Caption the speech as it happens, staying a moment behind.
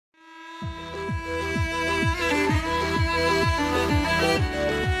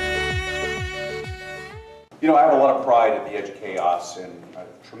You know, I have a lot of pride at the Edge of Chaos and a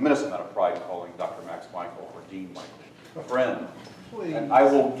tremendous amount of pride in calling Dr. Max Michael or Dean Michael a friend. Please. And I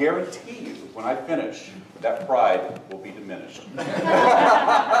will guarantee you, when I finish, that pride will be diminished. So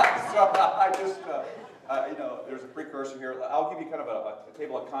I just, you know, there's a precursor here. I'll give you kind of a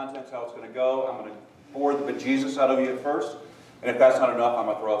table of contents, how it's going to go. I'm going to bore the bejesus out of you at first. And if that's not enough, I'm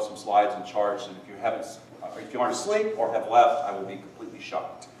going to throw up some slides and charts. And if you aren't asleep or have left, I will be completely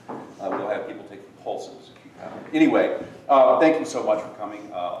shocked. We'll have people taking pulses. Anyway, thank you so much for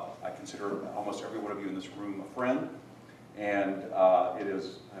coming. I consider almost every one of you in this room a friend, and it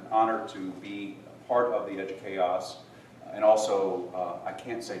is an honor to be a part of the Edge of Chaos. And also, I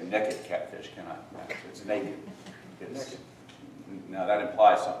can't say naked catfish, can I? It's naked. Now that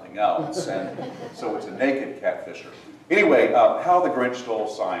implies something else, and so it's a naked catfisher. Anyway, How the Grinch Stole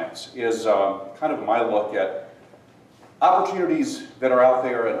Science is kind of my look at opportunities that are out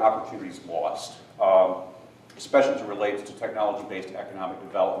there and opportunities lost. Especially as it relates to technology-based economic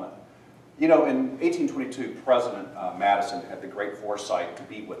development. You know, in 1822, President Madison had the great foresight to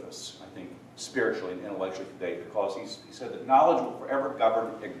be with us, I think, spiritually and intellectually today, because he said that knowledge will forever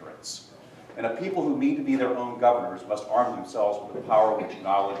govern ignorance. And a people who need to be their own governors must arm themselves with the power which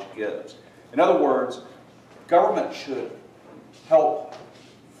knowledge gives. In other words, government should help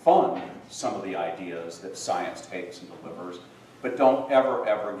fund some of the ideas that science takes and delivers, but don't ever,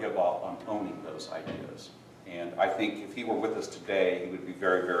 ever give up on owning those ideas. And I think if he were with us today, he would be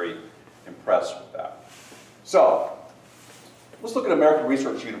very, very impressed with that. So, let's look at American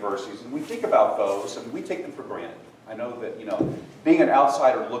research universities, and we think about those, and we take them for granted. I know that, you know, being an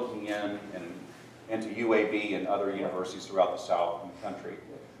outsider looking in and into UAB and other universities throughout the South and the country,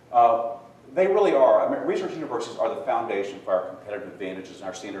 they really are. I mean, research universities are the foundation for our competitive advantages and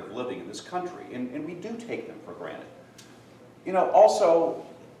our standard of living in this country, and we do take them for granted. You know, also,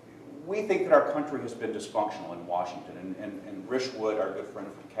 we think that our country has been dysfunctional in Washington, and Rich Wood, our good friend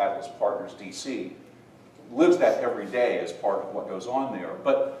from Catalyst Partners, DC, lives that every day as part of what goes on there.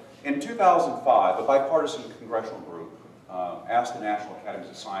 But in 2005, a bipartisan congressional group asked the National Academies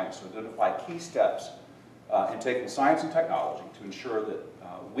of Science to identify key steps in taking science and technology to ensure that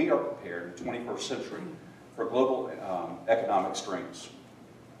we are prepared in the 21st century for global economic strengths.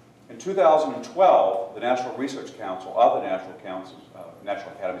 In 2012, the National Research Council of the National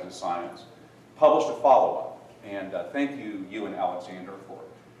Academies of Science published a follow-up. And thank you and Alexander for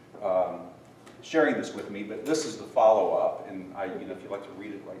sharing this with me. But this is the follow-up, and you know, if you'd like to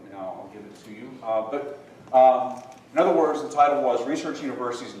read it right now, I'll give it to you. In other words, the title was "Research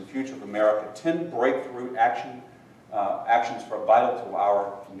Universities in the Future of America: 10 Breakthrough Actions Vital to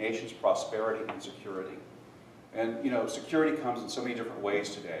Our Nation's Prosperity and Security." And you know, security comes in so many different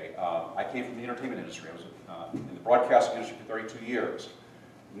ways today. I came from the entertainment industry. I was in the broadcasting industry for 32 years.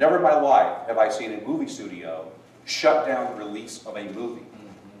 Never in my life have I seen a movie studio shut down the release of a movie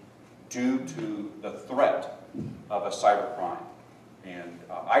due to the threat of a cyber crime. And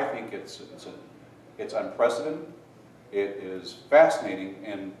I think it's unprecedented. It is fascinating,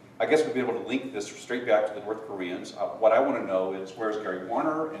 and I guess we'll be able to link this straight back to the North Koreans. What I want to know is, where's Gary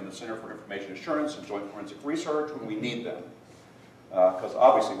Warner and the Center for Information Assurance and Joint Forensic Research when we need them? Because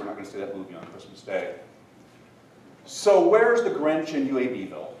obviously we're not going to see that movie on Christmas Day. So where's the Grinch in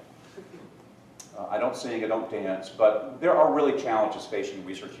UABville? I don't sing, I don't dance, but there are really challenges facing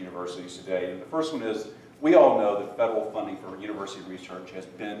research universities today. And the first one is, we all know that federal funding for university research has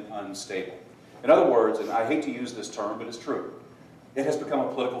been unstable. In other words, and I hate to use this term, but it's true, it has become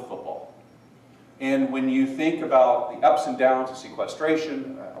a political football. And when you think about the ups and downs of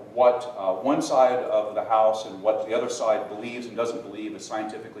sequestration, what one side of the House and what the other side believes and doesn't believe is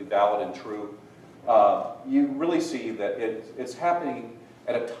scientifically valid and true, you really see that it's happening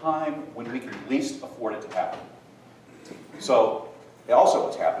at a time when we can least afford it to happen. So, also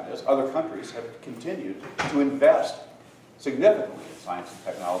what's happened is other countries have continued to invest significantly in science and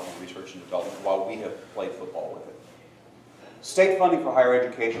technology and research and development while we have played football with it. State funding for higher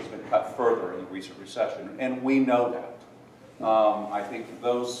education has been cut further in the recent recession, and we know that. I think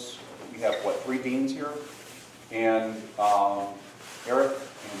we have, what, 3 deans here? And Eric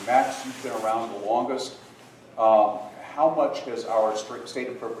and Max, you've been around the longest. How much has our state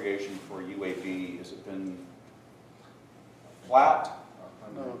appropriation for UAB, has it been flat?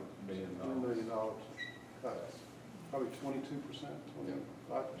 No, $100 million cuts. Probably 22%,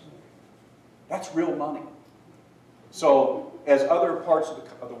 25%. That's real money. So as other parts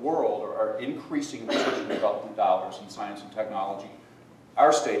of the world are increasing research and development dollars in science and technology,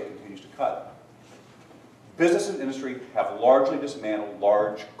 our state continues to cut. Business and industry have largely dismantled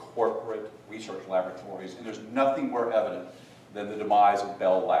large corporate research laboratories, and there's nothing more evident than the demise of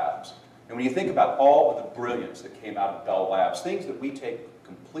Bell Labs. And when you think about all of the brilliance that came out of Bell Labs, things that we take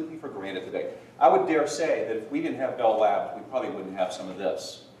completely for granted today, I would dare say that if we didn't have Bell Labs, we probably wouldn't have some of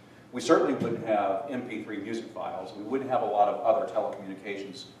this. We certainly wouldn't have MP3 music files. We wouldn't have a lot of other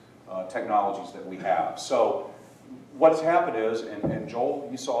telecommunications technologies that we have. So what's happened is, and Joel,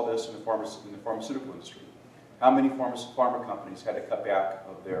 you saw this in the pharmaceutical industry, how many pharma companies had to cut back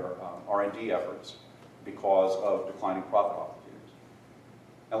of their R&D efforts because of declining profit opportunities.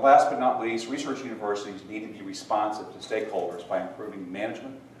 And last but not least, research universities need to be responsive to stakeholders by improving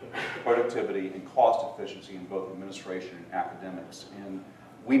management, productivity, and cost efficiency in both administration and academics. And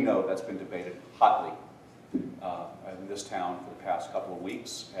we know that's been debated hotly in this town for the past couple of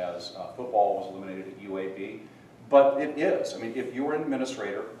weeks as football was eliminated at UAB. But it is. I mean, if you're an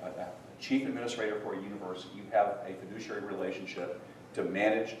administrator, a chief administrator for a university, you have a fiduciary relationship to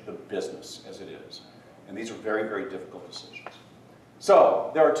manage the business as it is. And these are very, very difficult decisions.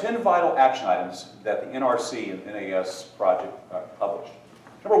 So there are 10 vital action items that the NRC and NAS project published.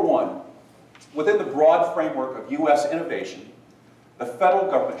 Number one, within the broad framework of U.S. innovation, the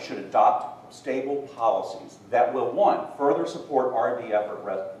federal government should adopt stable policies that will, one, further support R&D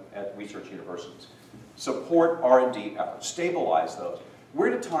effort at research universities, support R&D efforts, stabilize those.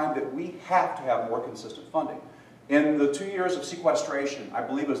 We're at a time that we have to have more consistent funding. In the 2 years of sequestration, I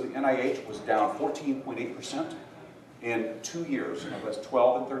believe it was the NIH was down 14.8% in 2 years. It was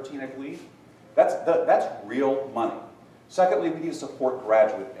 12 and 13, I believe. That's real money. Secondly, we need to support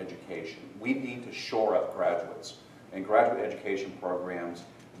graduate education. We need to shore up graduates and graduate education programs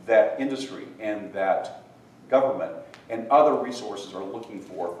that industry and that government and other resources are looking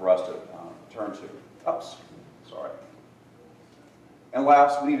for us to turn to. Oops, sorry. And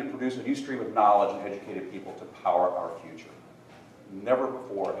last, we need to produce a new stream of knowledge and educated people to power our future. Never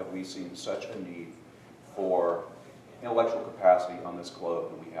before have we seen such a need for intellectual capacity on this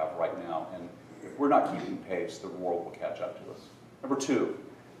globe than we have right now. And if we're not keeping pace, the world will catch up to us. Number two,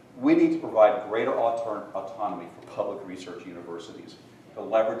 we need to provide greater autonomy for public research universities to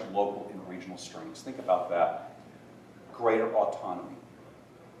leverage local and regional strengths. Think about that. Greater autonomy.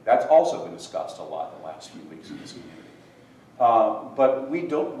 That's also been discussed a lot in the last few weeks in this community. But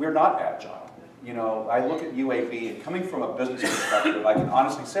we're not agile. You know, I look at UAB, and coming from a business perspective, I can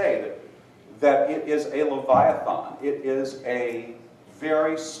honestly say that it is a leviathan. It is a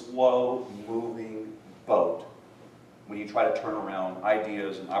very slow-moving boat when you try to turn around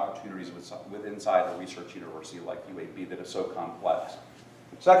ideas and opportunities inside a research university like UAB that is so complex.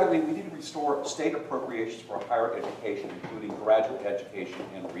 Secondly, we need to restore state appropriations for higher education, including graduate education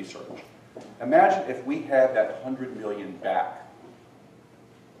and research. Imagine if we had that $100 million back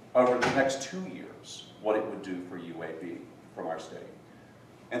over the next 2 years, what it would do for UAB from our state.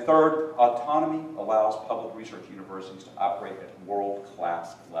 And third, autonomy allows public research universities to operate at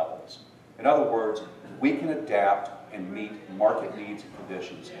world-class levels. In other words, we can adapt and meet market needs and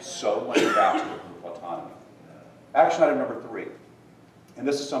conditions so much faster with autonomy. Action item number 3, and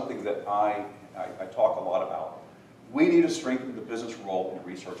this is something that I talk a lot about. We need to strengthen the business role in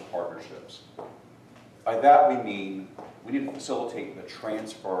research partnerships. By that we mean we need to facilitate the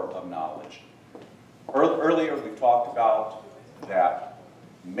transfer of knowledge. Earlier we talked about that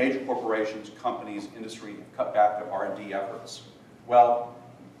major corporations, companies, industry have cut back their R&D efforts. Well,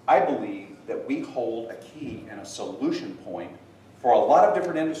 I believe that we hold a key and a solution point for a lot of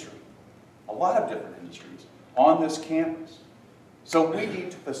different industries on this campus. So we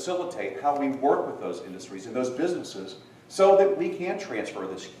need to facilitate how we work with those industries and those businesses so that we can transfer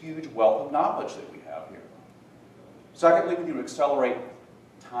this huge wealth of knowledge that we have here. Secondly, we need to accelerate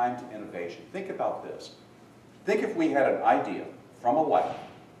time to innovation. Think about this. Think if we had an idea from a lab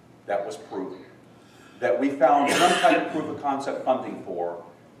that was proven, that we found some type of proof of concept funding for,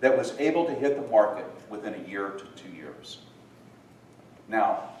 that was able to hit the market within 1 year to 2 years.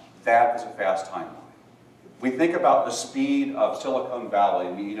 Now, that is a fast timeline. We think about the speed of Silicon Valley.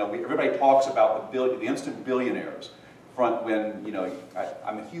 Everybody talks about the instant billionaires. I'm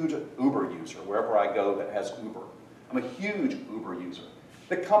a huge Uber user. Wherever I go that has Uber, I'm a huge Uber user.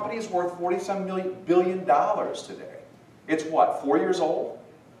 The company is worth $40-some billion today. It's what, 4 years old?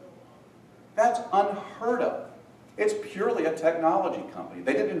 That's unheard of. It's purely a technology company.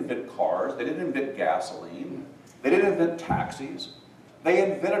 They didn't invent cars. They didn't invent gasoline. They didn't invent taxis. They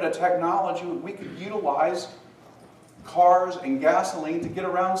invented a technology where we could utilize cars and gasoline to get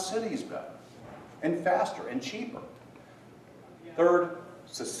around cities better and faster and cheaper. Third,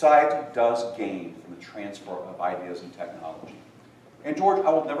 society does gain from the transfer of ideas and technology. And George, I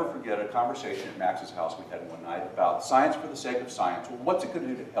will never forget a conversation at Max's house we had one night about science for the sake of science. Well, what's it going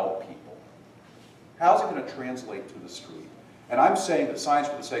to do to help people? How's it going to translate to the street? And I'm saying that science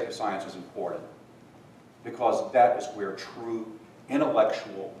for the sake of science is important because that is where true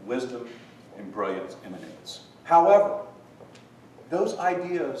intellectual wisdom and brilliance emanates. However, those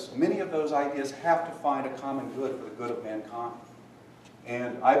ideas, many of those ideas have to find a common good for the good of mankind.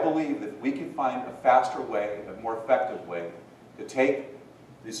 And I believe that we can find a faster way, a more effective way to take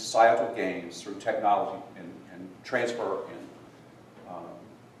these societal gains through technology and transfer in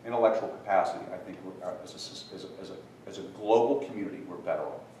intellectual capacity. I think as a global community, we're better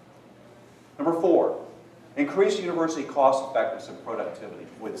off. Number 4, increase university cost effectiveness and productivity.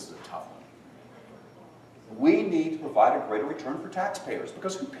 Boy, this is a tough one. We need to provide a greater return for taxpayers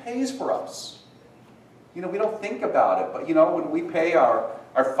because who pays for us? You know, we don't think about it, but you know, when we pay our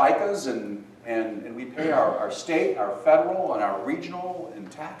FICAs and we pay our state, our federal, and our regional, and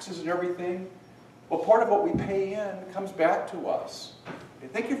taxes and everything, well, part of what we pay in comes back to us. I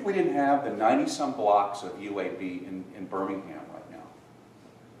think if we didn't have the 90-some blocks of UAB in Birmingham right now,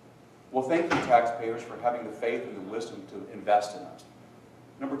 well, thank you, taxpayers, for having the faith and the wisdom to invest in us.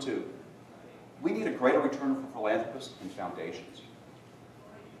 Number 2, we need a greater return for philanthropists and foundations.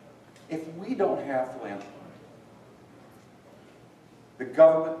 If we don't have philanthropy, the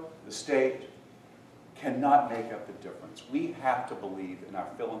government, the state, cannot make up the difference. We have to believe in our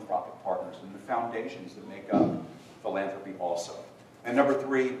philanthropic partners and the foundations that make up philanthropy also. And number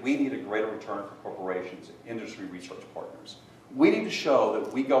 3, we need a greater return for corporations and industry research partners. We need to show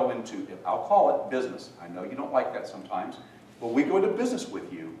that we go into, I'll call it business. I know you don't like that sometimes, but we go into business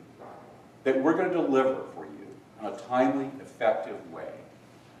with you, that we're going to deliver for you in a timely, effective way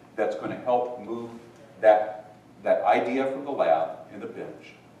that's going to help move that idea from the lab in the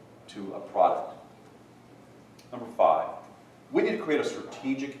bench to a product. Number 5, we need to create a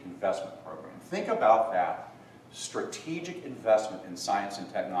strategic investment program. Think about that. Strategic investment in science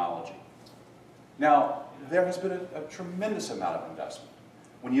and technology. Now, there has been a tremendous amount of investment.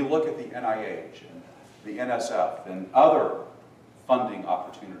 When you look at the NIH and the NSF and other funding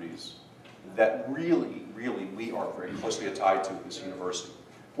opportunities that really, really we are very closely tied to at this university.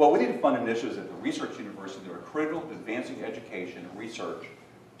 Well, we need to fund initiatives at the research university that are critical to advancing education and research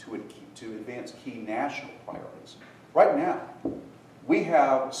to advance key national priorities. Right now, we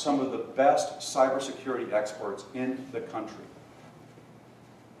have some of the best cybersecurity experts in the country.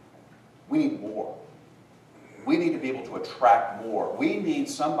 We need more. We need to be able to attract more. We need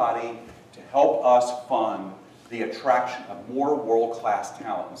somebody to help us fund the attraction of more world-class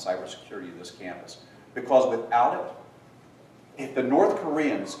talent in cybersecurity at this campus. Because without it, if the North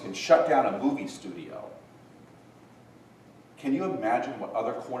Koreans can shut down a movie studio, can you imagine what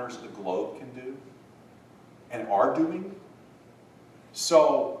other corners of the globe can do and are doing?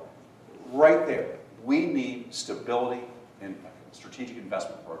 So, right there, we need stability in strategic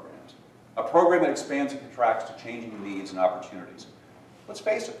investment programs. A program that expands and contracts to changing needs and opportunities. Let's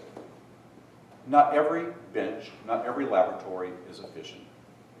face it, not every bench, not every laboratory is efficient.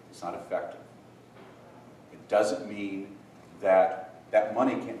 It's not effective. It doesn't mean that that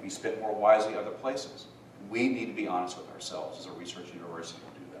money can't be spent more wisely other places. We need to be honest with ourselves as a research university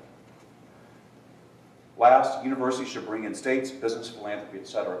to do that. Last, universities should bring in states, business, philanthropy,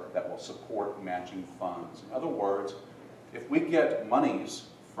 etc., that will support matching funds. In other words, if we get monies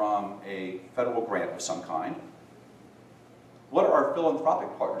from a federal grant of some kind, what are our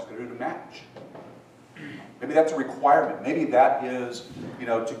philanthropic partners going to do to match? Maybe that's a requirement. Maybe that is, you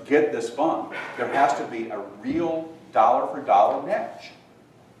know, to get this fund, there has to be a real dollar-for-dollar match.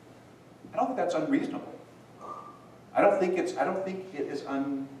 I don't think that's unreasonable. I don't think it is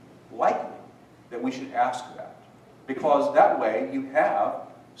unlikely that we should ask that. Because that way you have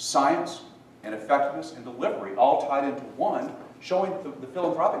science and effectiveness and delivery all tied into one, showing that the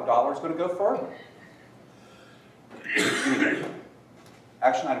philanthropic dollar is going to go further.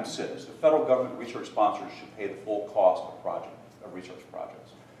 Action item 6, the federal government research sponsors should pay the full cost of research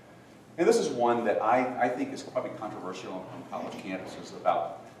projects. And this is one that I think is probably controversial on college campuses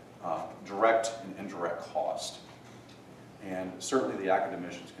about direct and indirect cost. And certainly the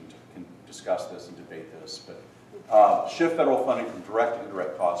academicians can discuss this and debate this, but shift federal funding from direct to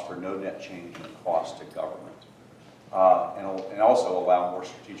indirect costs for no net change in cost to government. And also allow more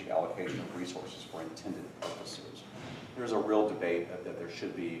strategic allocation of resources for intended purposes. There's a real debate that there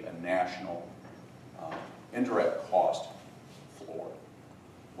should be a national indirect cost floor.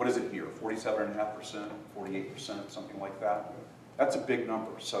 What is it here, 47.5%, 48%, something like that? That's a big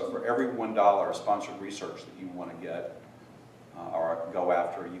number. So for every $1 of sponsored research that you want to get or go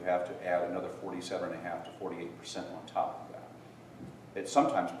after, you have to add another 47.5% to 48% on top of that. It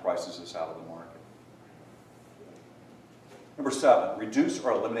sometimes prices us out of the market. Number 7, reduce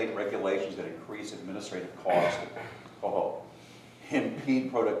or eliminate regulations that increase administrative costs.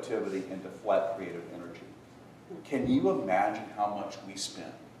 impede productivity, and deflect creative energy. Can you imagine how much we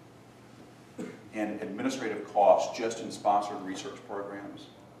spend in administrative costs just in sponsored research programs?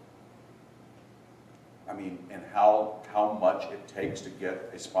 I mean, and how much it takes to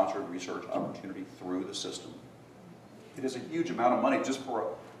get a sponsored research opportunity through the system. It is a huge amount of money just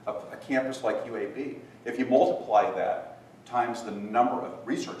for a campus like UAB. If you multiply that times the number of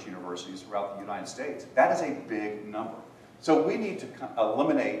research universities throughout the United States, that is a big number. So we need to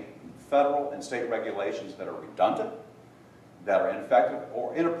eliminate federal and state regulations that are redundant, that are ineffective,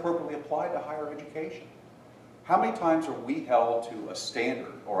 or inappropriately applied to higher education. How many times are we held to a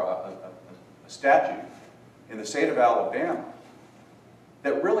standard or a statute in the state of Alabama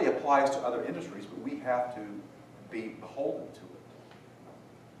that really applies to other industries, but we have to be beholden to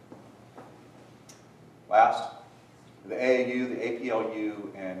it? Last, the AAU, the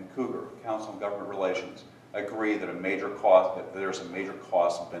APLU, and Cougar, Council on Government Relations, agree that there's a major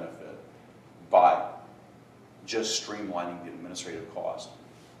cost benefit by just streamlining the administrative cost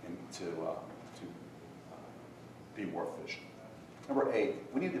and to be more efficient. Number 8,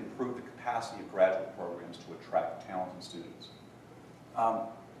 we need to improve the capacity of graduate programs to attract talented students.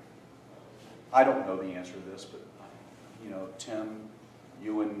 I don't know the answer to this, but Tim,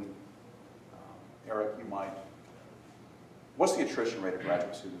 you and Eric, you might. What's the attrition rate of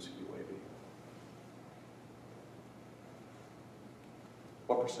graduate students at UAB?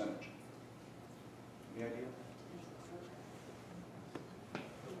 What percentage? Any idea?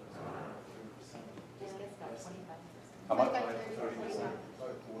 How much?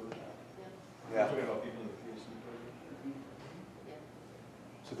 Yeah.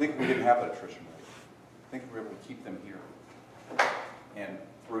 So think if we didn't have that attrition rate, think if we were able to keep them here and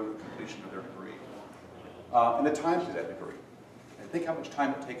through the completion of their degree. And the time to that degree. And think how much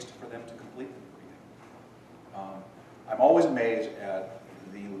time it takes for them to complete the degree. I'm always amazed at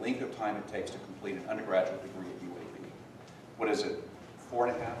the length of time it takes to complete an undergraduate degree at UAB. What is it,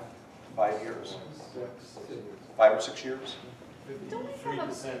 4.5, 5 years? 5 or 6 years? 53%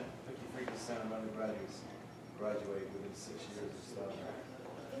 of undergraduates graduate within 6 years or so.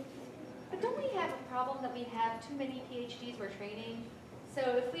 But don't we have a problem that we have too many PhDs we're training? So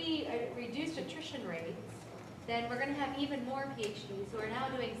if we reduced attrition rates, then we're going to have even more PhDs who are now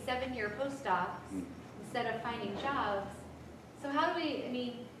doing 7-year postdocs instead of finding jobs. So how do we, I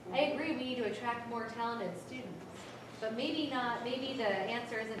mean, I agree we need to attract more talented students, but maybe the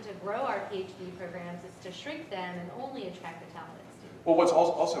answer isn't to grow our PhD programs, it's to shrink them and only attract the talented students. Well, what's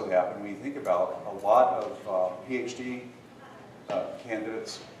also happened, when you think about a lot of PhD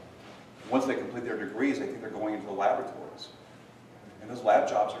candidates, once they complete their degrees, they think they're going into the laboratories. And those lab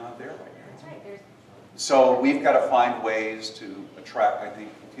jobs are not there right now. That's right. So we've got to find ways to attract, I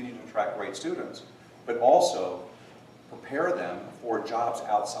think, continue to attract great students, but also prepare them for jobs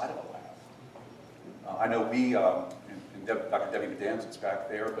outside of the lab. I know we, and Dr. Debbie Bedanzit's back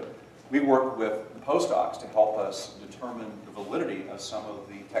there, but we work with the postdocs to help us determine the validity of some of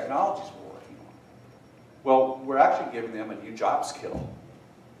the technologies we're working on. Well, we're actually giving them a new job skill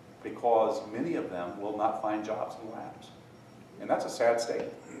because many of them will not find jobs in labs. And that's a sad state.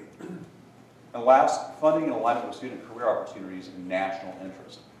 And last, funding and alignment with student career opportunities in national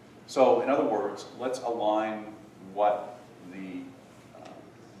interest. So in other words, let's align what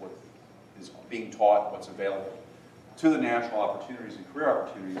is being taught, what's available, to the national opportunities and career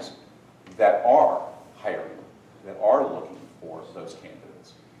opportunities that are hiring, that are looking for those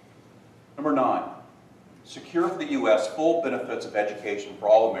candidates. Number 9, secure for the U.S. full benefits of education for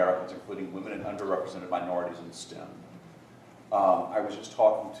all Americans, including women and underrepresented minorities in STEM. I was just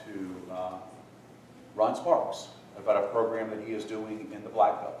talking to Ron Sparks about a program that he is doing in the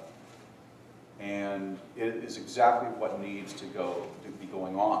Black Belt. And it is exactly what needs to be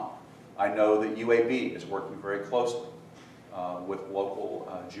going on. I know that UAB is working very closely with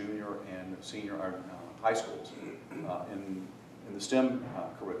local junior and senior high schools in the STEM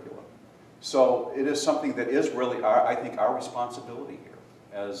curriculum. So it is something that is really, I think, our responsibility here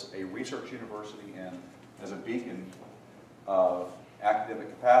as a research university and as a beacon of academic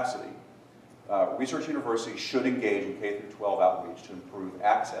capacity. Research universities should engage in K-12 outreach to improve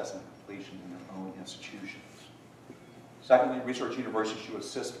access and completion in their own institutions. Secondly, research universities should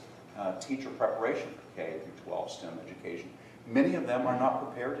assist teacher preparation for K-12 STEM education. Many of them are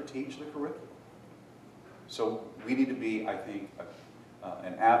not prepared to teach the curriculum. So we need to be, I think,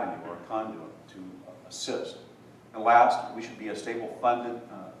 an avenue or a conduit to assist. And last, we should be a stable funded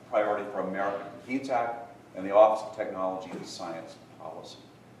priority for American Competes Act and the Office of Technology and Science Policy.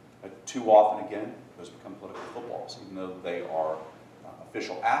 Too often, again, those become political footballs, even though they are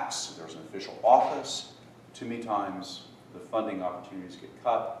official acts, there's an official office. Too many times, the funding opportunities get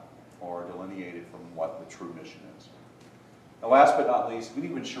cut or delineated from what the true mission is. And last but not least, we need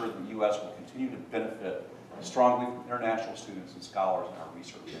to ensure that the U.S. will continue to benefit strongly from international students and scholars in our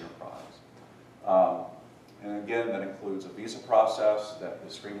research enterprise. And again, that includes a visa process that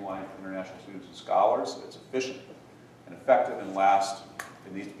is streamlined for international students and scholars. It's efficient and effective, and last,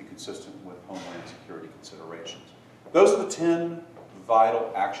 it needs to be consistent with homeland security considerations. Those are the 10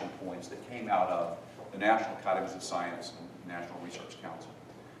 vital action points that came out of the National Academies of Science and National Research Council.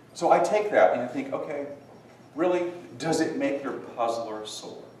 So I take that and I think, okay, really, does it make your puzzler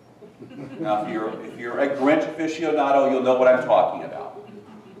sore? Now, if you're a Grinch aficionado, you'll know what I'm talking about.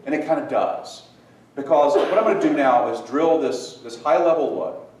 And it kind of does. Because what I'm going to do now is drill this high-level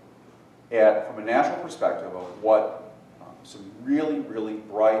look at, from a national perspective, of what some really, really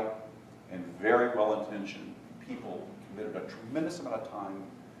bright and very well-intentioned people committed a tremendous amount of time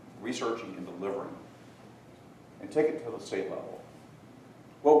researching and delivering, and take it to the state level.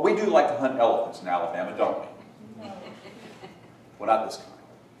 Well, we do like to hunt elephants in Alabama, don't we? Well, not this kind.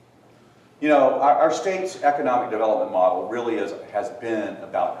 You know, our state's economic development model really has been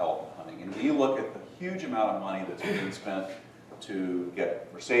about elephant hunting. And when you look at the huge amount of money that's being spent to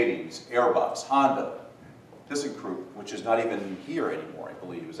get Mercedes, Airbus, Honda, ThyssenKrupp, which is not even here anymore, I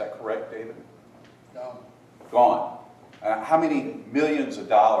believe. Is that correct, David? Gone. Gone. How many millions of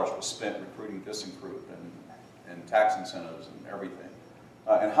dollars was spent recruiting ThyssenKrupp and tax incentives and everything,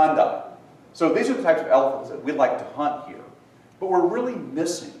 and Hyundai. So these are the types of elephants that we'd like to hunt here. But we're really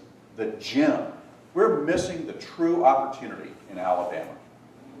missing the gem. We're missing the true opportunity in Alabama.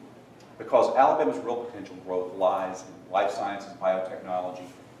 Because Alabama's real potential growth lies in life sciences, biotechnology,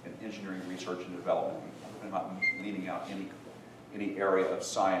 and engineering research and development. I'm not leaving out any area of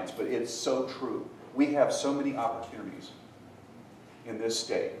science, but it's so true. We have so many opportunities in this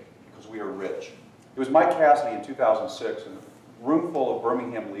state because we are rich. It was Mike Cassidy in 2006, and a room full of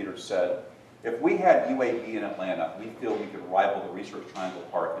Birmingham leaders said, if we had UAB in Atlanta, we feel we could rival the Research Triangle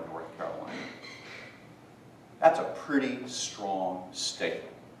Park in North Carolina. That's a pretty strong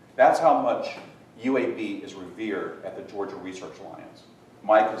statement. That's how much UAB is revered at the Georgia Research Alliance.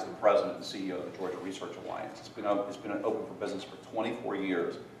 Mike is the president and CEO of the Georgia Research Alliance. It's been open for business for 24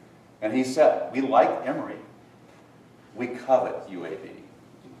 years. And he said, we like Emory, we covet UAB.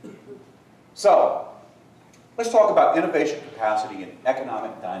 So, let's talk about innovation capacity and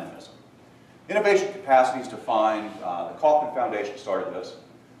economic dynamism. Innovation capacity is defined, the Kauffman Foundation started this,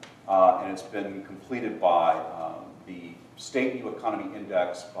 and it's been completed by the State New Economy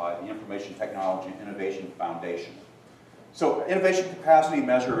Index by the Information Technology and Innovation Foundation. So innovation capacity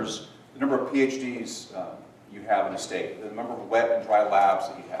measures the number of PhDs you have in a state, the number of wet and dry labs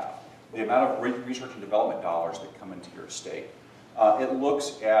that you have, the amount of research and development dollars that come into your state. It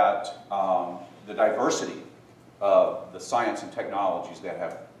looks at the diversity of the science and technologies that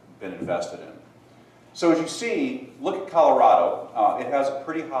have been invested in. So as you see, look at Colorado. It has a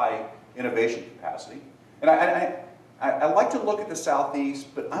pretty high innovation capacity. And I like to look at the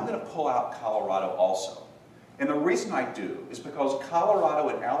Southeast, but I'm going to pull out Colorado also. And the reason I do is because Colorado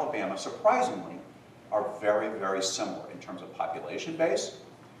and Alabama, surprisingly, are very, very similar in terms of population base.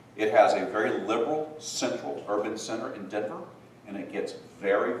 It has a very liberal central urban center in Denver, and it gets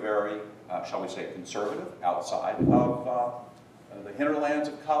very, very, shall we say, conservative outside of the hinterlands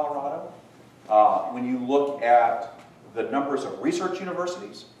of Colorado. When you look at the numbers of research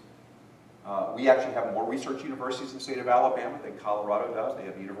universities, we actually have more research universities in the state of Alabama than Colorado does. They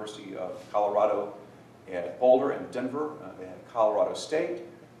have the University of Colorado at Boulder and Denver. They have Colorado State.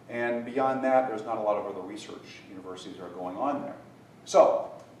 And beyond that, there's not a lot of other research universities that are going on there. So,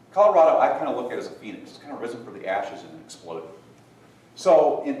 Colorado, I kind of look at as a phoenix. It's kind of risen from the ashes and exploded.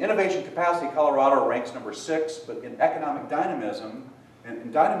 So, in innovation capacity, Colorado ranks number 6, but in economic dynamism,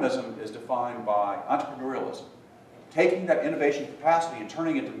 and dynamism is defined by entrepreneurialism. Taking that innovation capacity and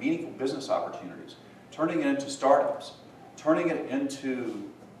turning it into meaningful business opportunities, turning it into startups, turning it into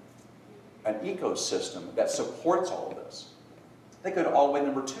an ecosystem that supports all of this. They go all the way to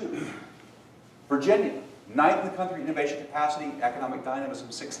number 2. Virginia, 9th in the country, innovation capacity, economic dynamism,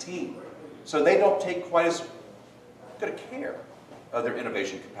 16. So they don't take quite as good a care of their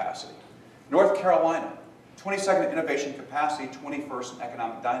innovation capacity. North Carolina, 22nd in innovation capacity, 21st in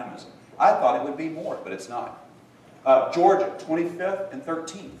economic dynamism. I thought it would be more, but it's not. Georgia, 25th and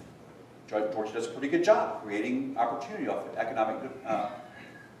 13th. Georgia does a pretty good job creating opportunity off of economic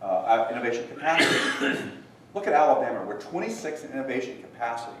innovation capacity. Look at Alabama. We're 26th in innovation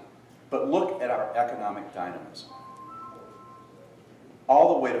capacity, but look at our economic dynamism.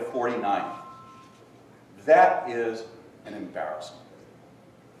 All the way to 49th. That is an embarrassment.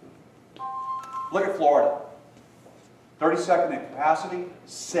 Look at Florida. 32nd in capacity,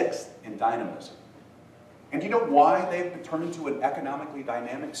 6th in dynamism. And do you know why they've been turned into an economically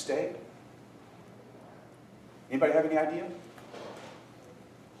dynamic state? Anybody have any idea?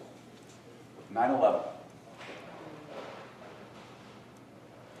 9/11.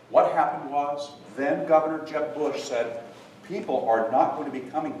 What happened was, then Governor Jeb Bush said, people are not going to be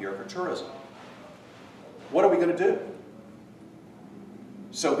coming here for tourism. What are we going to do?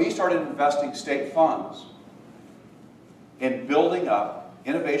 So he started investing state funds in building up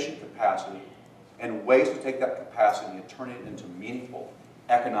innovation capacity and ways to take that capacity and turn it into meaningful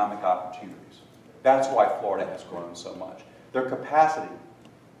economic opportunities. That's why Florida has grown so much. Their capacity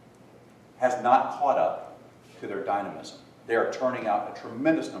has not caught up to their dynamism. They are turning out a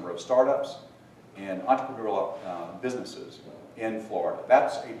tremendous number of startups and entrepreneurial businesses in Florida.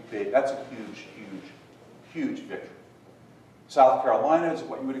 That's a huge, huge, huge victory. South Carolina is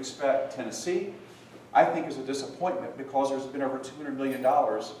what you would expect. Tennessee, I think, is a disappointment because there's been over $200 million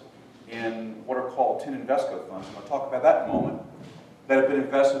in what are called 10 Invesco funds, and I'll talk about that in a moment, that have been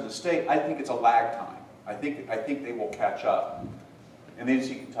invested in the state. I think it's a lag time. I think they will catch up. And then you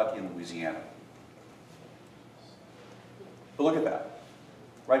see Kentucky and Louisiana. But look at that,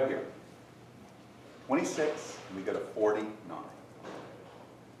 right here. 26, and we go to 49.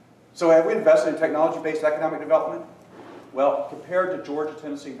 So have we invested in technology-based economic development? Well, compared to Georgia,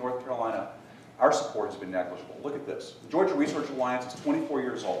 Tennessee, North Carolina, our support has been negligible. Look at this. The Georgia Research Alliance is 24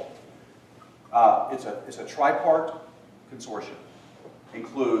 years old. It's a tripart consortium.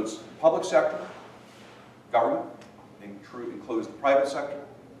 Includes public sector, government, includes the private sector,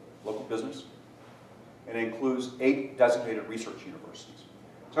 local business, and it includes 8 designated research universities.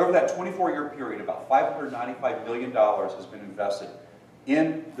 So over that 24-year period, about $595 million has been invested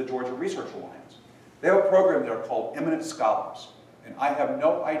in the Georgia Research Alliance. They have a program there called Eminent Scholars, and I have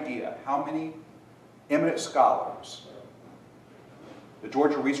no idea how many eminent scholars the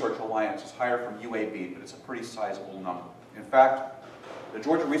Georgia Research Alliance has hired from UAB, but it's a pretty sizable number. In fact, the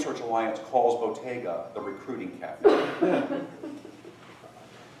Georgia Research Alliance calls Bottega the recruiting cafe.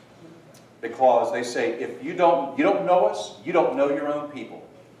 Because they say, if you don't know us, you don't know your own people.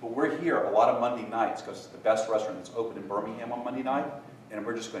 But we're here a lot of Monday nights because it's the best restaurant that's open in Birmingham on Monday night, and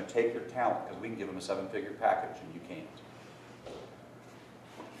we're just going to take your talent because we can give them a 7-figure package and you can't.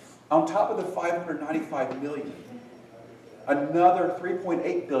 On top of the $595 million, another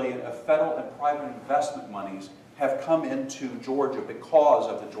 $3.8 billion of federal and private investment monies have come into Georgia because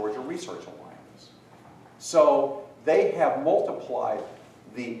of the Georgia Research Alliance. So they have multiplied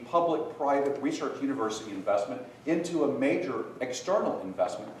the public-private research university investment into a major external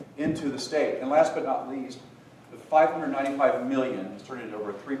investment into the state. And last but not least, the $595 million has turned into over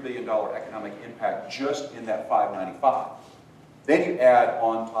a $3 billion economic impact just in that $595. Then you add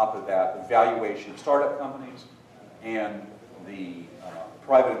on top of that the valuation of startup companies and the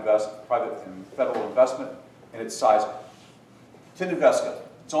private and federal investment, and it's sizable. 10 Invesco,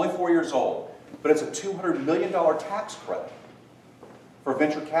 it's only 4 years old, but it's a $200 million tax credit for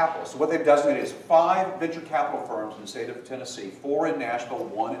venture capital. So what they've designated is 5 venture capital firms in the state of Tennessee, 4 in Nashville,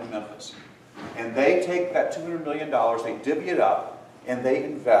 1 in Memphis. And they take that $200 million, they divvy it up, and they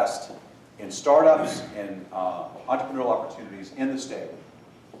invest in startups and entrepreneurial opportunities in the state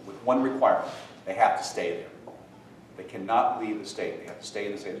with one requirement: they have to stay there. They cannot leave the state. They have to stay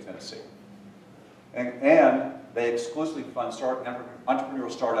in the state of Tennessee. And they exclusively fund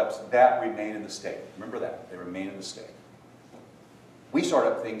entrepreneurial startups that remain in the state. Remember that. They remain in the state. We start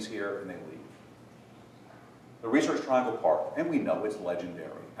up things here and they leave. The Research Triangle Park, and we know it's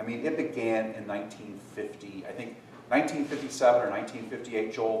legendary. I mean, it began in 1950, I think 1957 or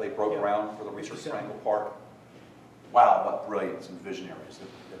 1958, Joel, they broke ground for the Research Triangle Park. Wow, what brilliance and visionaries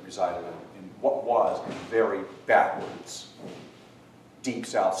that resided in what was a very backwards, deep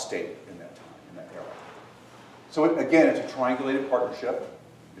South state in that time, in that era. So again, it's a triangulated partnership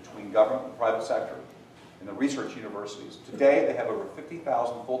between government and private sector and the research universities. Today, they have over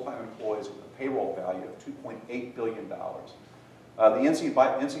 50,000 full-time employees with a payroll value of $2.8 billion. The NC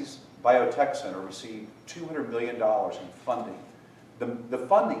Biotech Center received $200 million in funding. The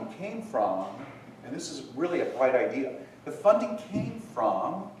funding came from, and this is really a bright idea, the funding came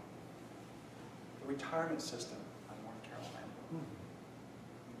from the retirement system of North Carolina.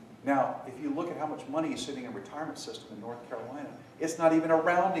 Now, if you look at how much money is sitting in the retirement system in North Carolina, it's not even a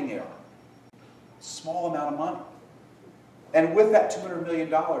rounding error. Small amount of money. And with that $200 million,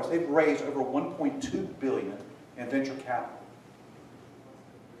 they've raised over $1.2 billion in venture capital.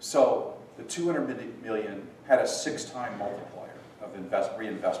 So the $200 million had a 6-time multiplier of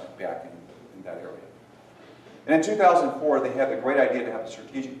reinvestment back in that area. And in 2004, they had the great idea to have a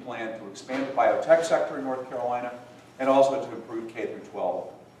strategic plan to expand the biotech sector in North Carolina and also to improve K through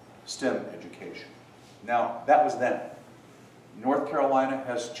 12 STEM education. Now, that was then. North Carolina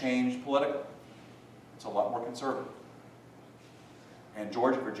has changed politically. It's a lot more conservative. And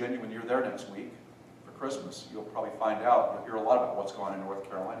Georgia, Virginia, when you're there next week for Christmas, you'll probably find out, you'll hear a lot about what's going on in North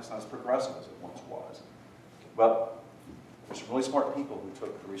Carolina. It's not as progressive as it once was. But there's some really smart people who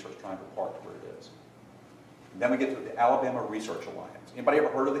took the Research Triangle Park to where it is. And then we get to the Alabama Research Alliance. Anybody ever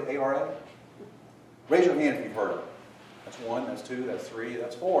heard of the ARA? Raise your hand if you've heard of it. That's 1, that's 2, that's 3,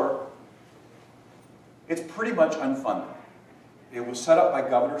 that's 4. It's pretty much unfunded. It was set up by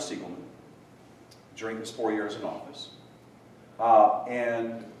Governor Siegelman during his 4 years in office.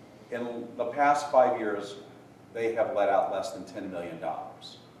 And in the past 5 years, they have let out less than $10 million.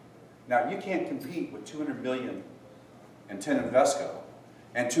 Now, you can't compete with $200 million in 10 Invesco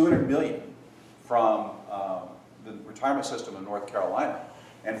and $200 million from the retirement system in North Carolina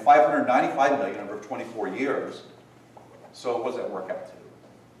and $595 million over 24 years. So what does that work out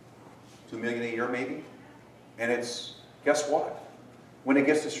to? $2 million a year, maybe? And it's, guess what? When it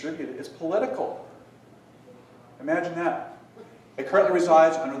gets distributed, it's political. Imagine that. It currently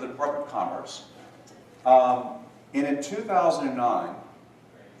resides under the Department of Commerce. And in 2009,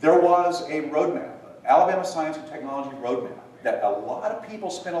 there was a roadmap, Alabama Science and Technology roadmap, that a lot of people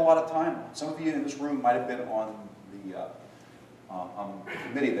spent a lot of time on. Some of you in this room might have been on the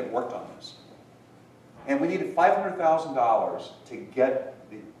committee that worked on this. And we needed $500,000 to get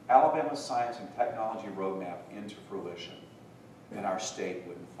the Alabama Science and Technology roadmap into fruition, and our state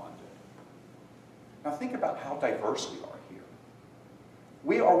wouldn't fund it. Now think about how diverse we are here.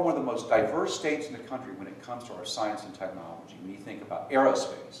 We are one of the most diverse states in the country when it comes to our science and technology. When you think about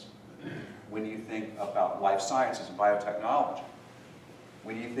aerospace, when you think about life sciences and biotechnology,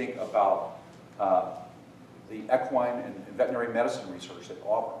 when you think about the equine and veterinary medicine research at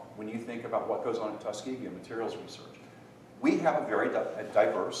Auburn, when you think about what goes on in Tuskegee and materials research, we have a very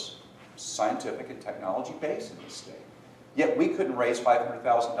diverse scientific and technology base in this state. Yet we couldn't raise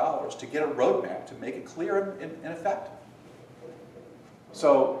 $500,000 to get a roadmap to make it clear and effective.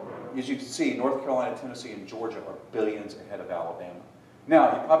 So, as you can see, North Carolina, Tennessee, and Georgia are billions ahead of Alabama.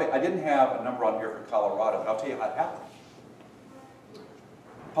 Now, I didn't have a number on here for Colorado, but I'll tell you how it happened.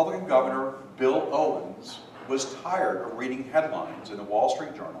 Republican Governor Bill Owens was tired of reading headlines in the Wall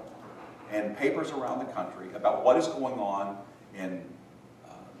Street Journal and papers around the country about what is going on in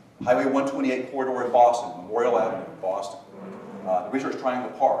Highway 128 corridor in Boston, Memorial Avenue in Boston, the Research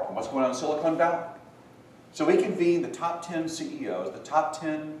Triangle Park, and what's going on in Silicon Valley. So we convened the top 10 CEOs, the top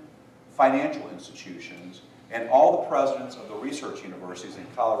 10 financial institutions, and all the presidents of the research universities in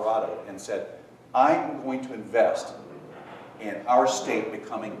Colorado and said, I am going to invest in our state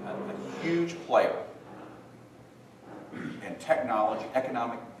becoming a huge player in technology,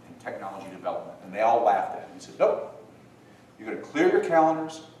 economic and technology development. And they all laughed at it. He said, nope, you're going to clear your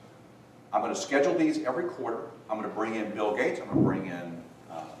calendars. I'm going to schedule these every quarter. I'm going to bring in Bill Gates. I'm going to bring in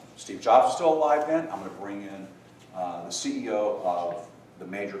Steve Jobs is still alive then. I'm going to bring in the CEO of the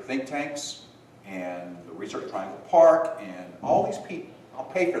major think tanks and the Research Triangle Park and all these people. I'll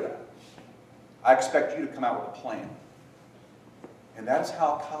pay for that. I expect you to come out with a plan. And that's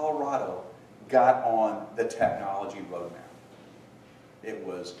how Colorado got on the technology roadmap. It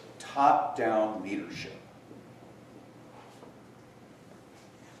was top-down leadership.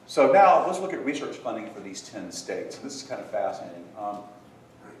 So now let's look at research funding for these 10 states. This is kind of fascinating.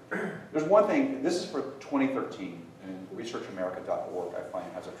 There's one thing, this is for 2013, and researchamerica.org I find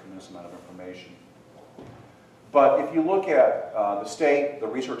has a tremendous amount of information. But if you look at the state, the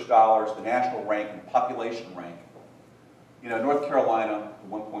research dollars, the national rank, and population rank, you know, North Carolina,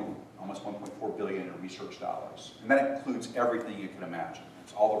 almost 1.4 billion in research dollars. And that includes everything you can imagine.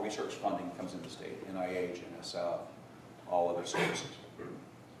 It's all the research funding that comes into the state, NIH, NSF, all other sources.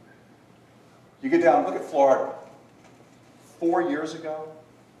 You get down, look at Florida. 4 years ago,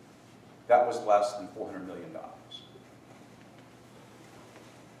 that was less than $400 million.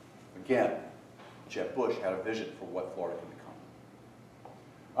 Again, Jeb Bush had a vision for what Florida could become.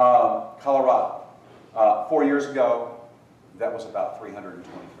 Colorado, 4 years ago, that was about $323 million.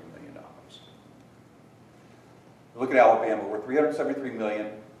 Look at Alabama, we're $373 million,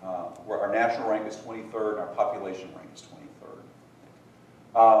 where our national rank is 23rd, and our population rank is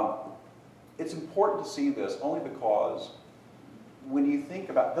 23rd. It's important to see this only because when you think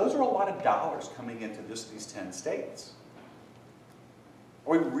about, those are a lot of dollars coming into these 10 states.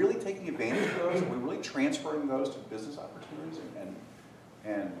 Are we really taking advantage of those? Are we really transferring those to business opportunities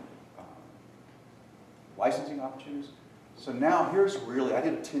and licensing opportunities? So now here's really, I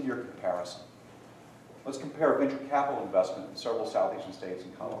did a 10-year comparison. Let's compare venture capital investment in several southeastern states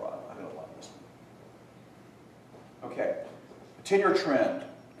and Colorado. I did a lot of this Okay, a 10-year trend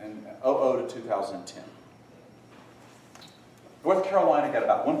in 00 to 2010. North Carolina got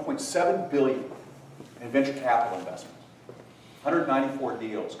about $1.7 billion in venture capital investment, 194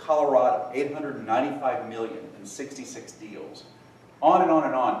 deals. Colorado, $895 million in 66 deals. On and on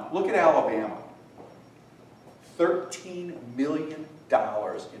and on. Look at Alabama, $13 million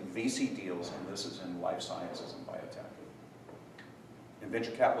in VC deals, and this is in life sciences and biotech, in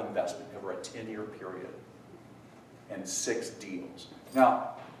venture capital investment over a 10-year period, and 6 deals.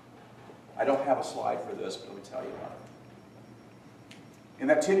 Now, I don't have a slide for this, but let me tell you about it. In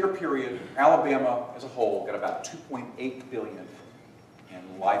that 10-year period, Alabama as a whole got about $2.8 billion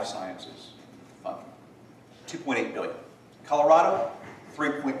in life sciences funding. $2.8 billion. Colorado,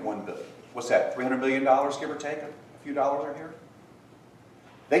 $3.1 billion. What's that, $300 million, give or take? A few dollars are here?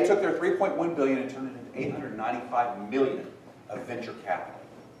 They took their $3.1 billion and turned it into $895 million of venture capital.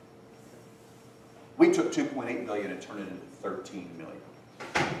 We took $2.8 billion and turned it into $13 million.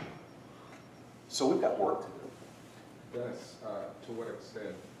 So we've got work to do. That's, to what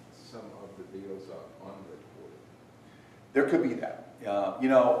extent some of the deals are unreported? There could be that. You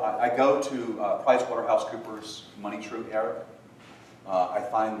know, I go to PricewaterhouseCoopers Money True, Eric. I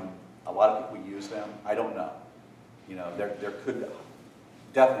find a lot of people use them. I don't know. You know, there could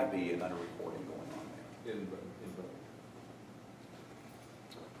definitely be an underreporting going on there. In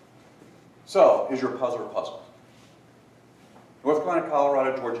So, is your puzzle a puzzle? North Carolina,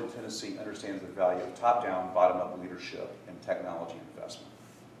 Colorado, Georgia, and Tennessee understands the value of top-down, bottom-up leadership and technology investment.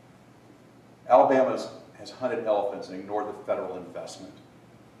 Alabama has hunted elephants and ignored the federal investment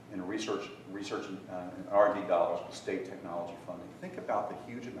in research and R&D dollars with state technology funding. Think about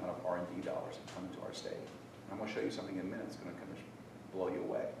the huge amount of R&D dollars that come into our state. I'm going to show you something in a minute that's going to blow you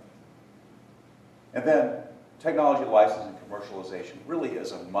away. And then, technology licensing and commercialization really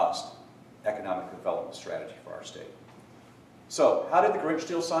is a must economic development strategy for our state. So, how did the Grinch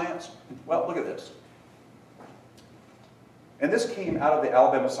steal science? Well, look at this. And this came out of the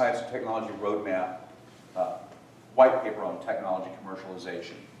Alabama Science and Technology Roadmap white paper on technology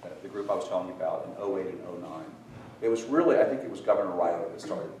commercialization, the group I was telling you about in 08 and 09. It was really, I think it was Governor Riley that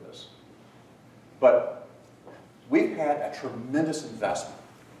started this. But we've had a tremendous investment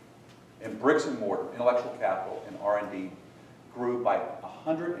in bricks and mortar, intellectual capital, and R&D grew by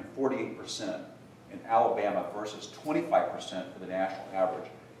 148% in Alabama versus 25% for the national average,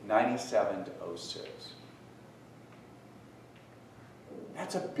 97 to 06.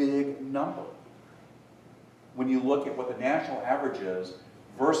 That's a big number when you look at what the national average is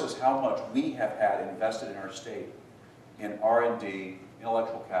versus how much we have had invested in our state in R&D,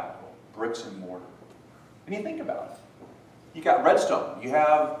 intellectual capital, bricks and mortar. And you think about it. You got Redstone, you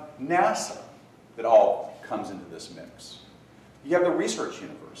have NASA that all comes into this mix. You have the research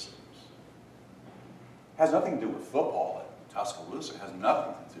universities. It has nothing to do with football at Tuscaloosa. It has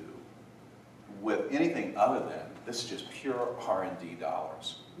nothing to do with anything other than this is just pure R&D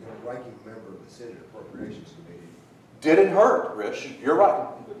dollars. You're a ranking member of the Senate Appropriations Committee. Didn't hurt, Rich. You're right.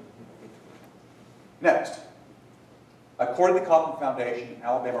 Next. According to the Kauffman Foundation,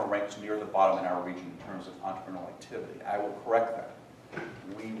 Alabama ranks near the bottom in our region in terms of entrepreneurial activity. I will correct that.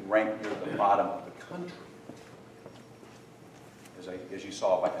 We rank near the bottom of the country, as you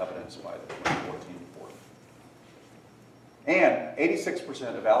saw by evidence by the 2014 report. And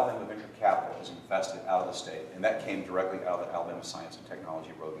 86% of Alabama venture capital is invested out of the state, and that came directly out of the Alabama Science and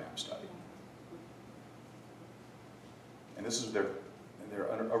Technology Roadmap study. And this is their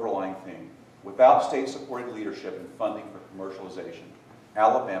overlying theme. Without state-supported leadership and funding for commercialization,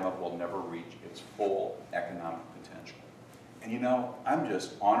 Alabama will never reach its full economic potential. And you know, I'm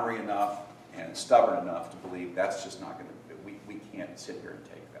just ornery enough and stubborn enough to believe that's just not going to, we can't sit here and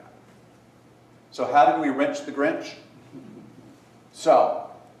take that. So how did we wrench the Grinch? So,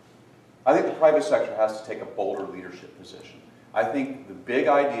 I think the private sector has to take a bolder leadership position. I think the big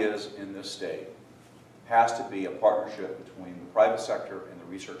ideas in this state has to be a partnership between the private sector and the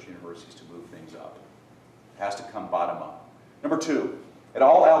research universities to move things up. It has to come bottom up. Number 2, at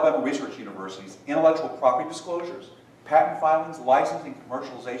all Alabama research universities, intellectual property disclosures, patent filings, licensing,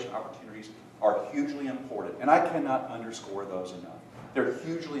 commercialization opportunities are hugely important. And I cannot underscore those enough. They're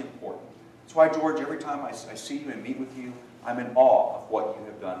hugely important. That's why, George, every time I see you and meet with you, I'm in awe of what you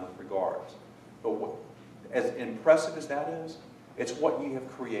have done with regards. But what, as impressive as that is, it's what you have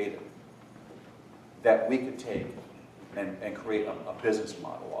created that we could take and create a business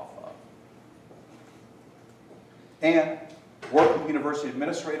model off of. And work with university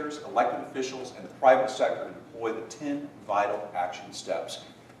administrators, elected officials, and the private sector to deploy the 10 vital action steps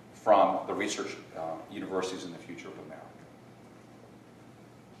from the research universities in the future of America.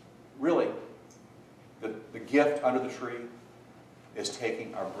 Really, the gift under the tree is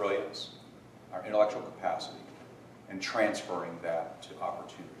taking our brilliance, our intellectual capacity, and transferring that to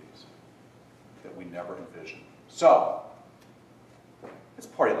opportunities that we never envisioned. So, let's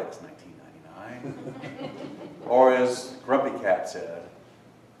party like it's 1999. Or as Grumpy Cat said,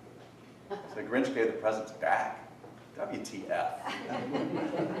 the Grinch gave the presents back. WTF.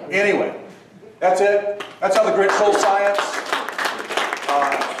 Anyway, that's it. That's how the Grinch stole science.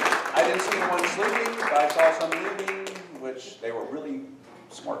 I didn't see anyone sleeping, but I saw some leaving, which they were really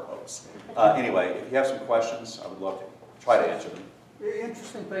smart folks. Anyway, if you have some questions, I would love to try to answer them. The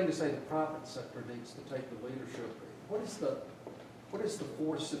interesting thing to say the private sector needs to take the leadership. What is the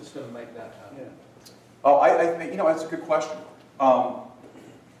force that's going to make that happen? Yeah. Oh, I think, that's a good question.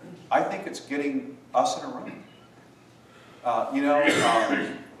 I think it's getting us in a room. I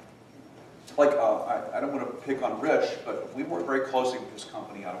don't want to pick on Rich, but we work very closely with this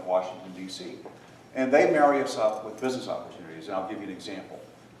company out of Washington, D.C. And they marry us up with business opportunities, and I'll give you an example.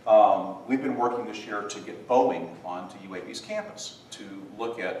 We've been working this year to get Boeing onto UAB's campus to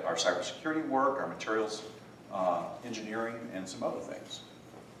look at our cybersecurity work, our materials engineering, and some other things.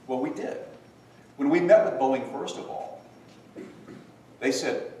 Well, we did. When we met with Boeing, first of all, they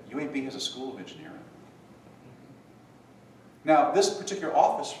said, UAB has a school of engineering. Now, this particular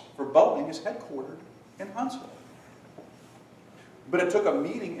office for Boeing is headquartered in Huntsville. But it took a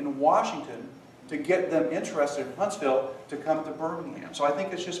meeting in Washington to get them interested in Huntsville to come to Birmingham. So I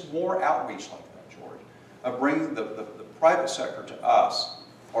think it's just more outreach like that, George, of bringing the private sector to us,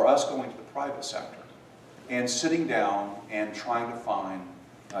 or us going to the private sector, and sitting down and trying to find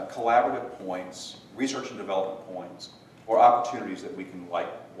collaborative points, research and development points, or opportunities that we can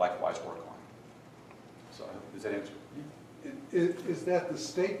likewise work on. So does that answer? Is that the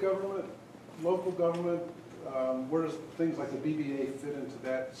state government, local government? Where does things like the BBA fit into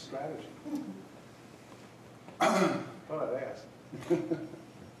that strategy? Thought I'd ask.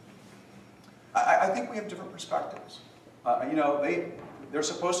 I think we have different perspectives. They're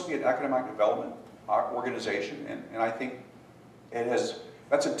supposed to be an economic development organization, and I think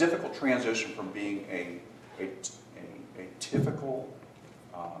that's a difficult transition from being a typical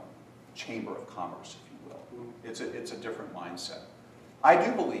chamber of commerce, if you will. It's a different mindset. I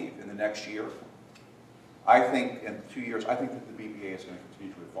do believe in the next year, I think in 2 years, I think that the BBA is going to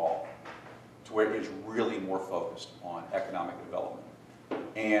continue to evolve to where it is really more focused on economic development.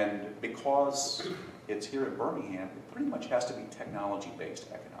 And because it's here in Birmingham, it pretty much has to be technology-based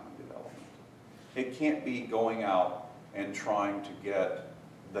economic development. It can't be going out and trying to get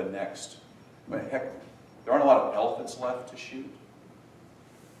the next, heck, there aren't a lot of elephants left to shoot,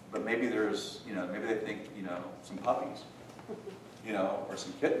 but maybe there's, maybe they think, some puppies, or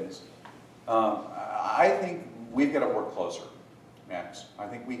some kittens. I think we've got to work closer, Max. I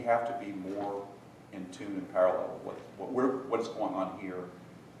think we have to be more in tune and parallel with what is going on here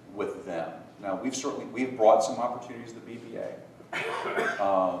with them. Now, we've brought some opportunities to the BBA,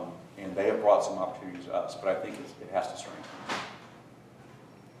 and they have brought some opportunities to us, but I think it has to strengthen.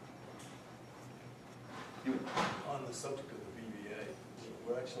 On the subject of the BBA,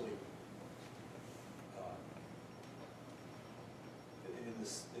 we're actually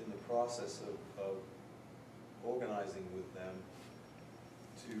in the process of organizing with them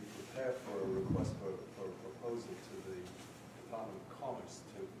to prepare for a request for a proposal to the Department of Commerce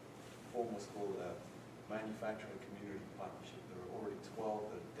to form what's called a manufacturing community partnership. There are already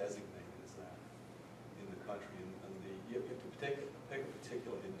 12 that are designated as that in the country, and you have to pick a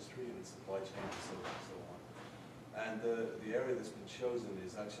particular industry and its supply chain and so on. And the area that's been chosen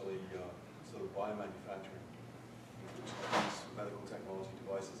is actually sort of biomanufacturing, which includes medical technology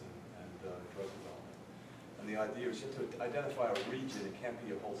devices and drug development. And the idea is you have to identify a region. It can't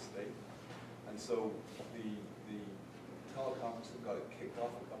be a whole state. And so the teleconference that got it kicked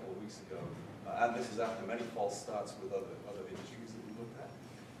off a couple of weeks ago, and this is after many false starts with other industries that we looked at,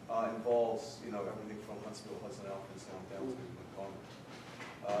 involves everything from Huntsville, Hudson Alpens down to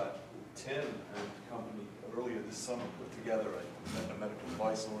Montgomery. Tim and the company earlier this summer put together a medical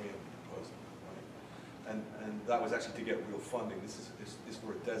device-oriented proposal, right? And that was actually to get real funding. This is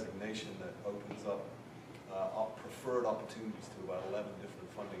for a designation that opens up preferred opportunities to about 11 different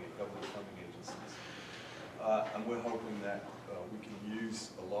government funding agencies. And we're hoping that we can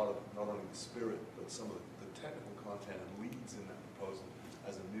use a lot of not only the spirit, but some of the technical content and leads in that proposal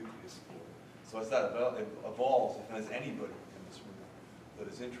as a nucleus for it. So as that evolves, if there's anybody in this room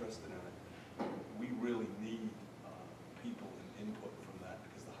that is interested in it, we really need people and input from that,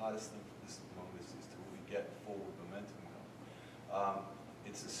 because the hardest thing for this at the moment is to really get forward momentum going.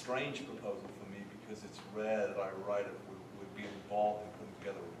 It's a strange proposal for me because it's rare that I would be involved in putting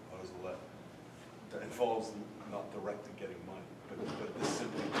together a proposal that involves not directly getting money, but this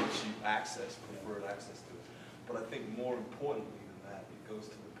simply gives you access, preferred access to it. But I think more importantly than that, it goes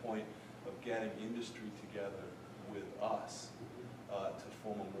to the point of getting industry together with us to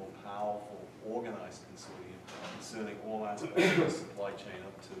form a more powerful, organized consortium concerning all aspects of the supply chain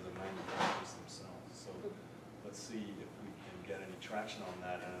up to the manufacturers themselves. So let's see if we can get any traction on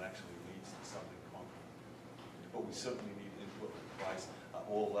that and it actually leads to something concrete. But we certainly need input and advice at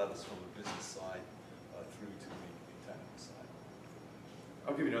all levels from the business side through to the technical side.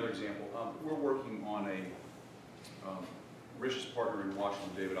 I'll give you another example. We're working on a, Rich's partner in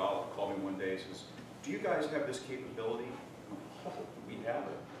Washington, David Olive, called me one day and says, do you guys have this capability? I'm like, oh, we have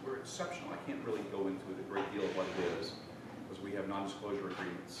it. We're exceptional. I can't really go into a great deal of what it is because we have non-disclosure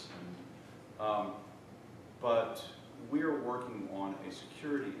agreements. But we're working on a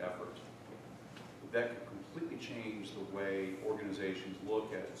security effort that could completely change the way organizations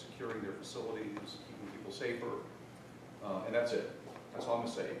look at securing their facilities, keeping people safer, and that's it. That's all I'm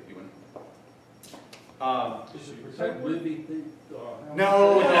going to say, Ewan. Is it protect movie thing?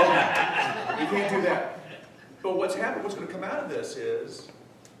 No, you can't do that. But what's happened, what's going to come out of this is,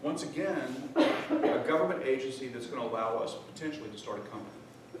 once again, a government agency that's going to allow us potentially to start a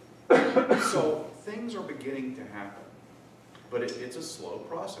company. So things are beginning to happen, but it's a slow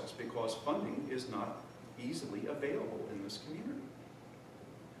process because funding is not easily available in this community.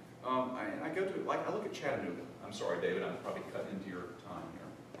 I go to, like, I look at Chattanooga. I'm sorry, David, I'm probably cut into your time here.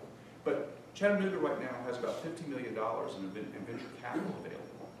 But Chattanooga right now has about $50 million in venture capital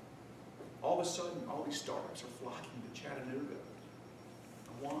available. All of a sudden, all these startups are flocking to Chattanooga.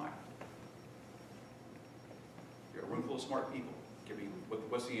 Why? You're a room full of smart people. Give me,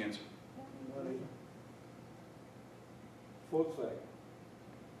 what's the answer? Money. Volkswagen.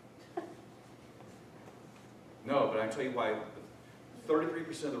 No, but I tell you why.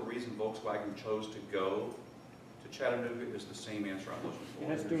 33% of the reason Volkswagen chose to go to Chattanooga is the same answer I'm looking for. It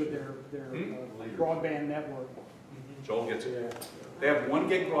has to do with their broadband network. Joel gets it. They have 1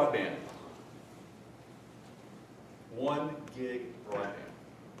 gig broadband. 1 gig broadband.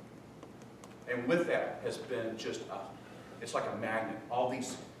 And with that has been just it's like a magnet. All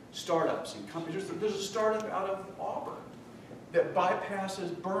these startups and companies. There's a startup out of Auburn that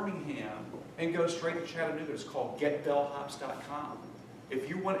bypasses Birmingham and goes straight to Chattanooga. It's called GetBellHops.com. If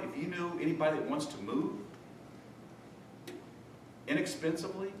you knew anybody that wants to move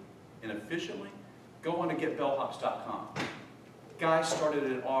inexpensively and efficiently, go on to GetBellHops.com. Guys started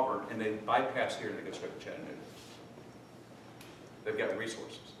in Auburn and they bypass here and they go straight to Chattanooga. They've got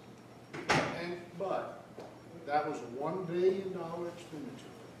resources. But that was a $1 billion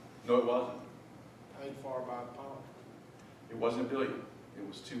expenditure No, it wasn't. paid for by the politics. It wasn't $1 billion. It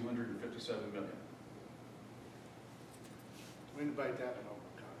was $257 million. We debate that in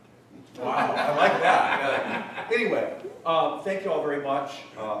open context. Wow, I like that. Anyway, thank you all very much.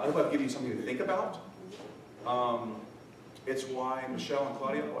 I hope I've given you something to think about. It's why Michelle and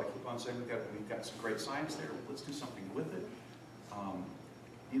Claudio, I keep on saying we've got some great science there. Let's do something with it.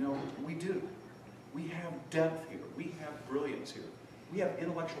 You know, we do. We have depth here. We have brilliance here. We have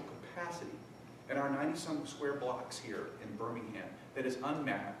intellectual capacity in our 90-some square blocks here in Birmingham that is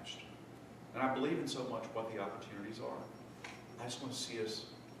unmatched. And I believe in so much what the opportunities are. I just want to see us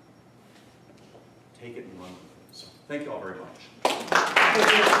take it and run with it. So thank you all very much. The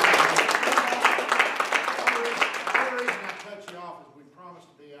only reason I cut you off is we promised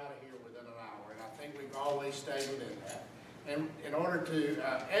to be out of here within an hour, and I think we've always stayed within that. And in order to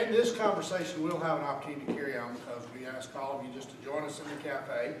end this conversation, we'll have an opportunity to carry on because we ask all of you just to join us in the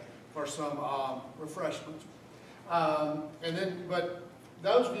cafe for some refreshments. But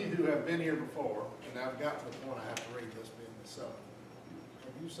those of you who have been here before, and I've got to the point I have to read this being the summit.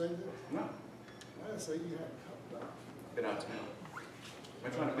 Have you seen this? No. I see you haven't come back. Been out of town.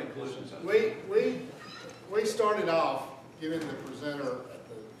 I'm trying to make collisions. We started off giving the presenter at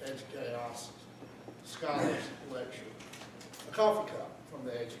the TEOC Lecture Series a coffee cup from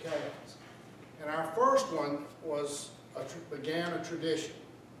the Edge Chaos. And our first one was began a tradition.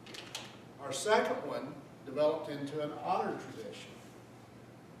 Our second one developed into an honor tradition.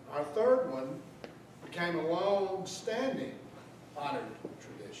 Our third one became a long-standing honored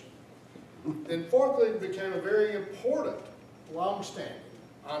tradition. Then fourthly, it became a very important, long-standing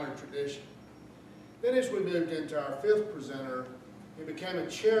honored tradition. Then as we moved into our fifth presenter, it became a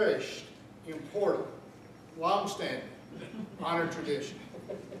cherished, important, long-standing honored tradition.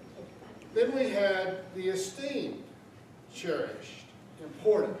 Then we had the esteemed, cherished,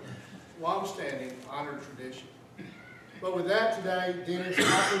 important, long-standing honored tradition. But with that today, Dennis,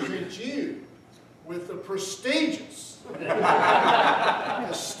 I present you with the prestigious,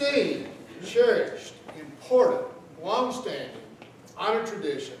 esteemed, cherished, important, long-standing, honored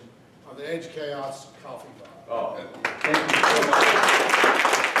tradition of the Edge Chaos Coffee Bar. Oh, thank you so much.